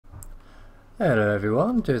Hello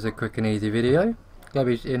everyone, just a quick and easy video.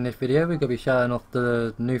 In this video we're going to be showing off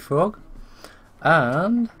the new frog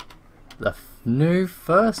and the new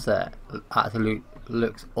fur set. Actually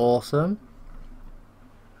looks awesome.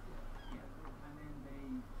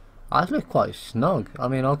 Actually looks quite snug. I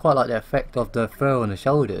mean, I quite like the effect of the fur on the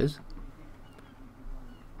shoulders.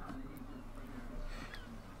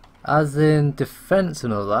 As in defense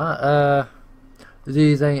and all that,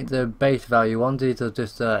 these ain't the base value ones, these are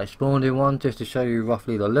just expanding ones just to show you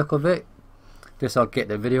roughly the look of it. Just so I'll get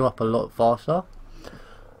the video up a lot faster.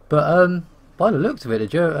 But by the looks of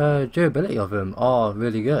it, the durability of them are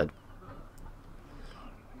really good.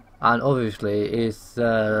 And obviously it's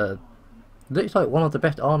looks like one of the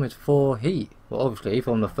best armors for heat. Well, obviously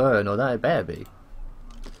from the fur and all that, it better be.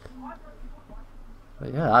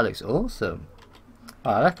 But yeah, that looks awesome.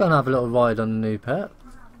 Alright, let's go and have a little ride on the new pet.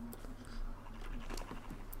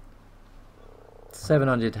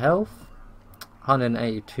 700 health,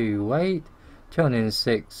 182 weight,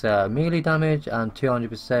 206 melee damage and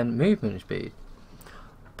 200% movement speed.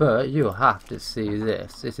 But you'll have to see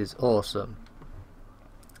this. This is awesome.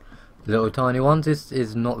 Little tiny ones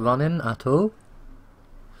is not running at all.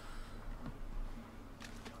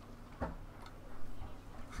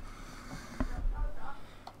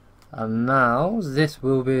 And now this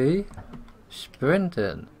will be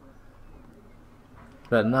sprinting.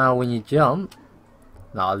 But now when you jump,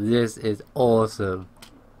 now this is awesome.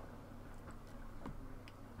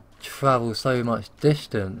 Travel so much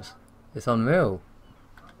distance. It's unreal.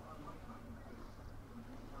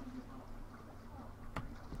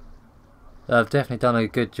 I've definitely done a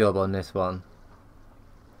good job on this one.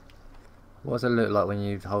 What does it look like when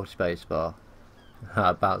you hold spacebar?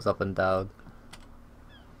 Bounce up and down.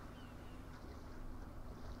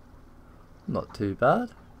 Not too bad.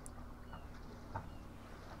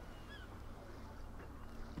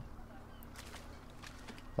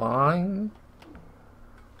 Fine.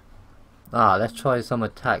 Let's try some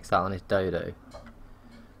attacks out on this dodo.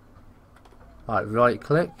 Right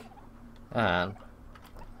click and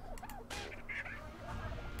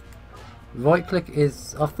right click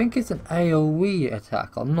is, I think it's an AoE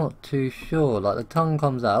attack, I'm not too sure. Like the tongue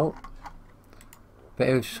comes out but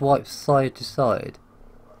it will swipe side to side.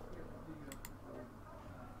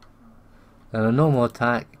 And a normal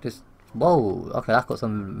attack just, whoa, okay, that got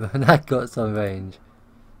some that got some range.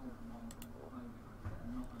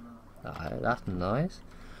 Alright, that's nice.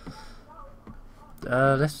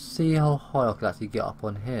 Let's see how high I can actually get up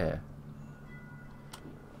on here.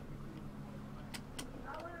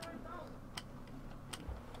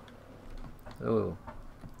 Oh,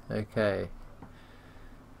 okay.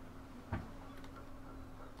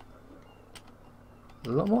 A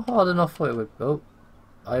lot more hard than I thought it would. Oh,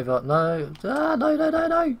 over. No.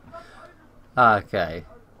 No. Okay.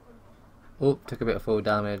 Oh, took a bit of fall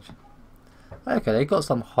damage. Okay, they got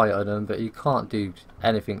some height on them, but you can't do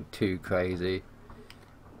anything too crazy.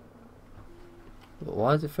 But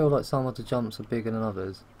why does it feel like some of the jumps are bigger than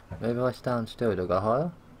others? Maybe if I stand still, they'll go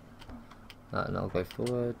higher? No, I'll go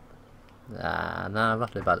forward. Nah,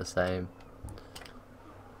 roughly about the same.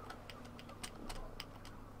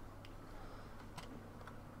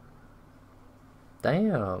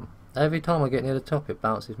 Damn, every time I get near the top it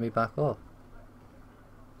bounces me back off.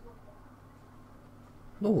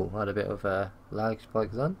 Oh, had a bit of lag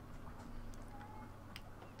spikes on.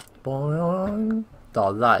 Boing.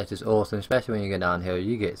 Oh, that is just awesome, especially when you go downhill,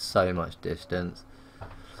 you get so much distance.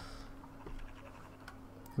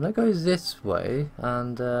 And that goes this way,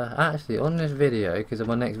 and actually on this video, because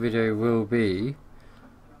my next video will be,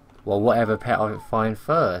 well, whatever pet I find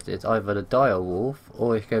first. It's either the dire wolf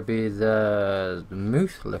or it could be the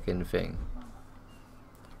moose looking thing.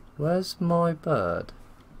 Where's my bird?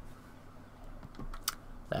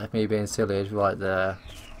 That's me being silly, is right there.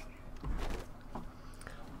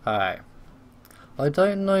 Alright. I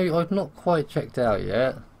don't know, I've not quite checked it out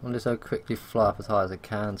yet. I'm just going to quickly fly up as high as I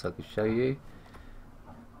can so I can show you.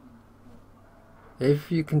 If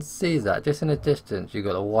you can see that, just in the distance you've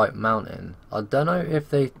got a white mountain. I don't know if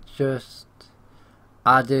they just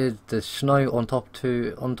added the snow on top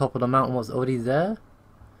of the mountain was already there,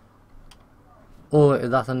 or if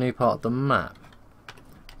that's a new part of the map.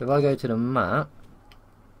 If I go to the map,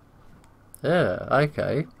 yeah,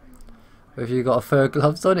 okay. If you've got a fur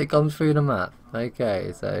gloves on, it comes through the map.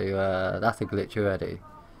 Okay, so that's a glitch already.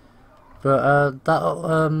 But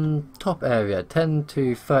that top area, 10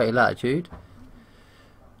 to 30 latitude.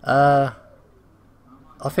 I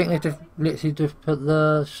think they just literally just put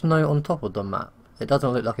the snow on top of the map. It doesn't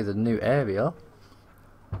look like it's a new area,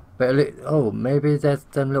 but oh, maybe there's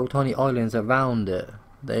them little tiny islands around it.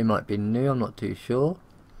 They might be new, I'm not too sure.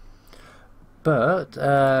 But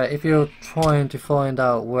if you're trying to find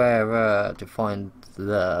out where to find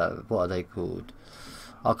the, what are they called?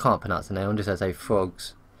 I can't pronounce the name. I'm just going to say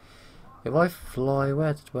frogs. If I fly,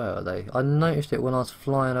 where are they? I noticed it when I was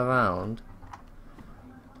flying around.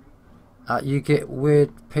 You get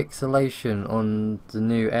weird pixelation on the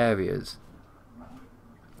new areas,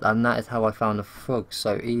 and that is how I found the frogs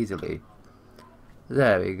so easily.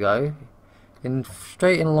 There we go.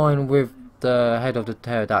 Straight in line with the head of the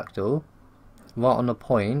pterodactyl, right on the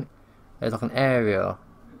point, there's like an area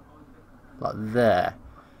like there.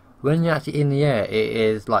 When you're actually in the air, it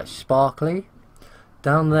is like sparkly.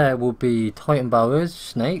 Down there will be titan boas,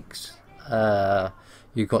 snakes,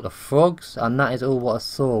 you've got the frogs, and that is all what I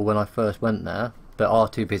saw when I first went there, but are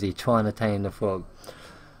too busy trying to tame the frog.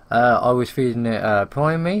 I was feeding it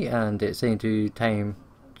prime meat, and it seemed to tame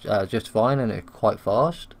just fine, and it's quite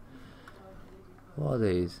fast. What are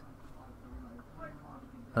these?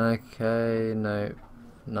 Okay, no,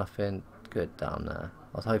 nothing good down there.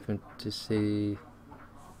 I was hoping to see...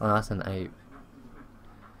 Oh, that's an ape.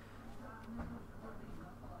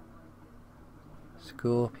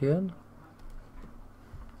 Scorpion?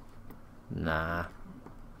 Nah.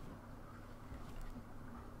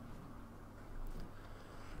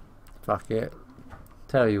 Fuck it.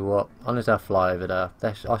 Tell you what, I'm just gonna fly over there.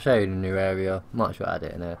 I'll show you the new area. Might as well add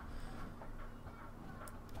it in here.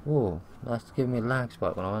 Oh, that's giving me a lag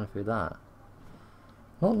spike when I went through that.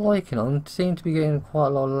 Not liking it. I seem to be getting quite a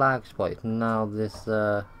lot of lag spikes now. This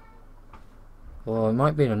well, it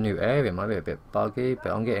might be in a new area, it might be a bit buggy,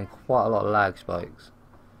 but I'm getting quite a lot of lag spikes.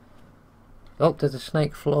 Oh, there's a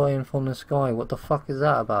snake flying from the sky. What the fuck is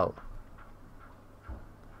that about?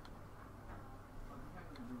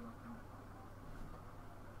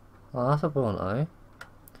 Oh, that's a Bronto.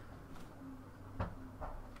 A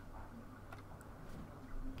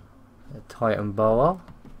Titan boa.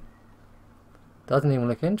 Doesn't even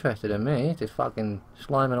look interested in me, just fucking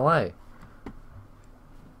sliming away.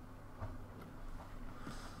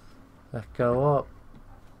 Let's go up.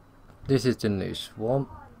 This is the new swamp.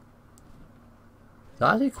 It's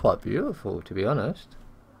actually quite beautiful, to be honest.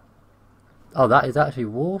 Oh, that is actually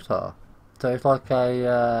water. So it's like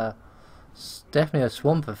a definitely a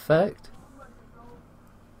swamp effect.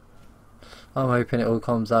 I'm hoping it all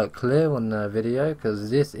comes out clear on the video,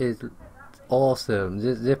 because this is awesome.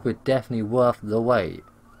 This would definitely worth the wait.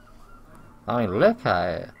 I mean, look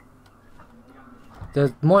at it.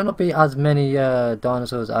 There might not be as many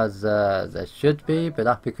dinosaurs as there should be, but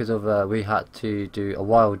that's because of we had to do a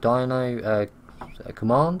wild dino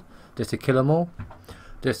command just to kill them all,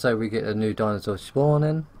 just so we get a new dinosaur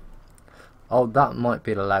spawning. Oh, that might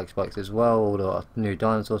be the lag spikes as well, all the new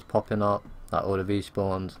dinosaurs popping up, like all the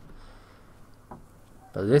respawns.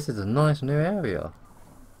 But this is a nice new area.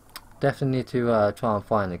 Definitely need to try and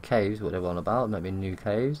find the caves, what they're on about, maybe new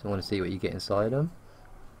caves. I want to see what you get inside them.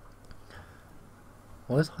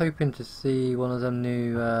 I was hoping to see one of them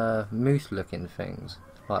new moose looking things,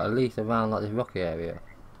 like at least around like this rocky area.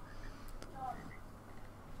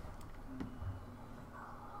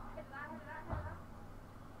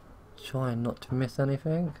 Trying not to miss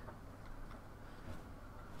anything.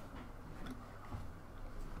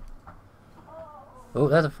 Oh,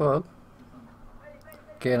 there's a frog.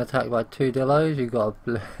 Getting attacked by 2 dillos. You got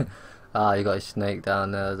a you got a snake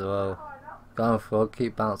down there as well. Go on, frog,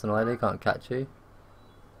 keep bouncing away, they can't catch you.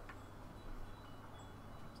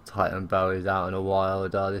 Titan boa is out in the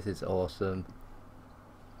wild. Oh, this is awesome.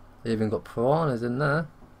 They even got piranhas in there.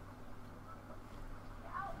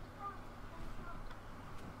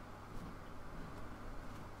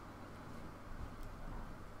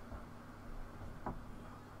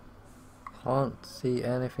 Can't see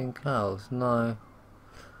anything else, no.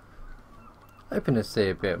 Hoping to see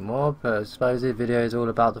a bit more, but I suppose this video is all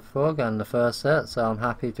about the frog and the first set, so I'm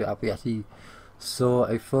happy to we actually saw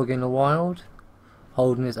a frog in the wild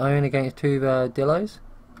holding its own against 2 dillos.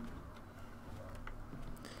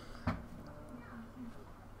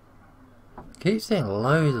 Keep seeing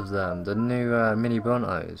loads of them, the new mini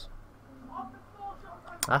Brontos.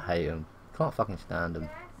 I hate them, can't fucking stand them.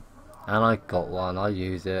 And I got one, I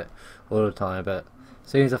use it all the time, but as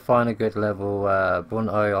soon as I find a good level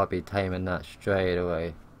Bronto, I'll be taming that straight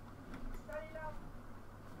away.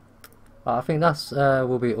 I think that's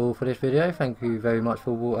will be all for this video. Thank you very much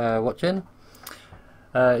for watching.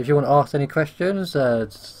 If you want to ask any questions,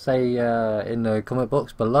 say in the comment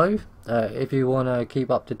box below. If you want to keep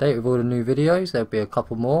up to date with all the new videos, there'll be a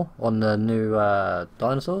couple more on the new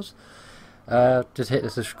dinosaurs. Just hit the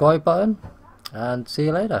subscribe button, and see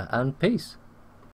you later, and peace.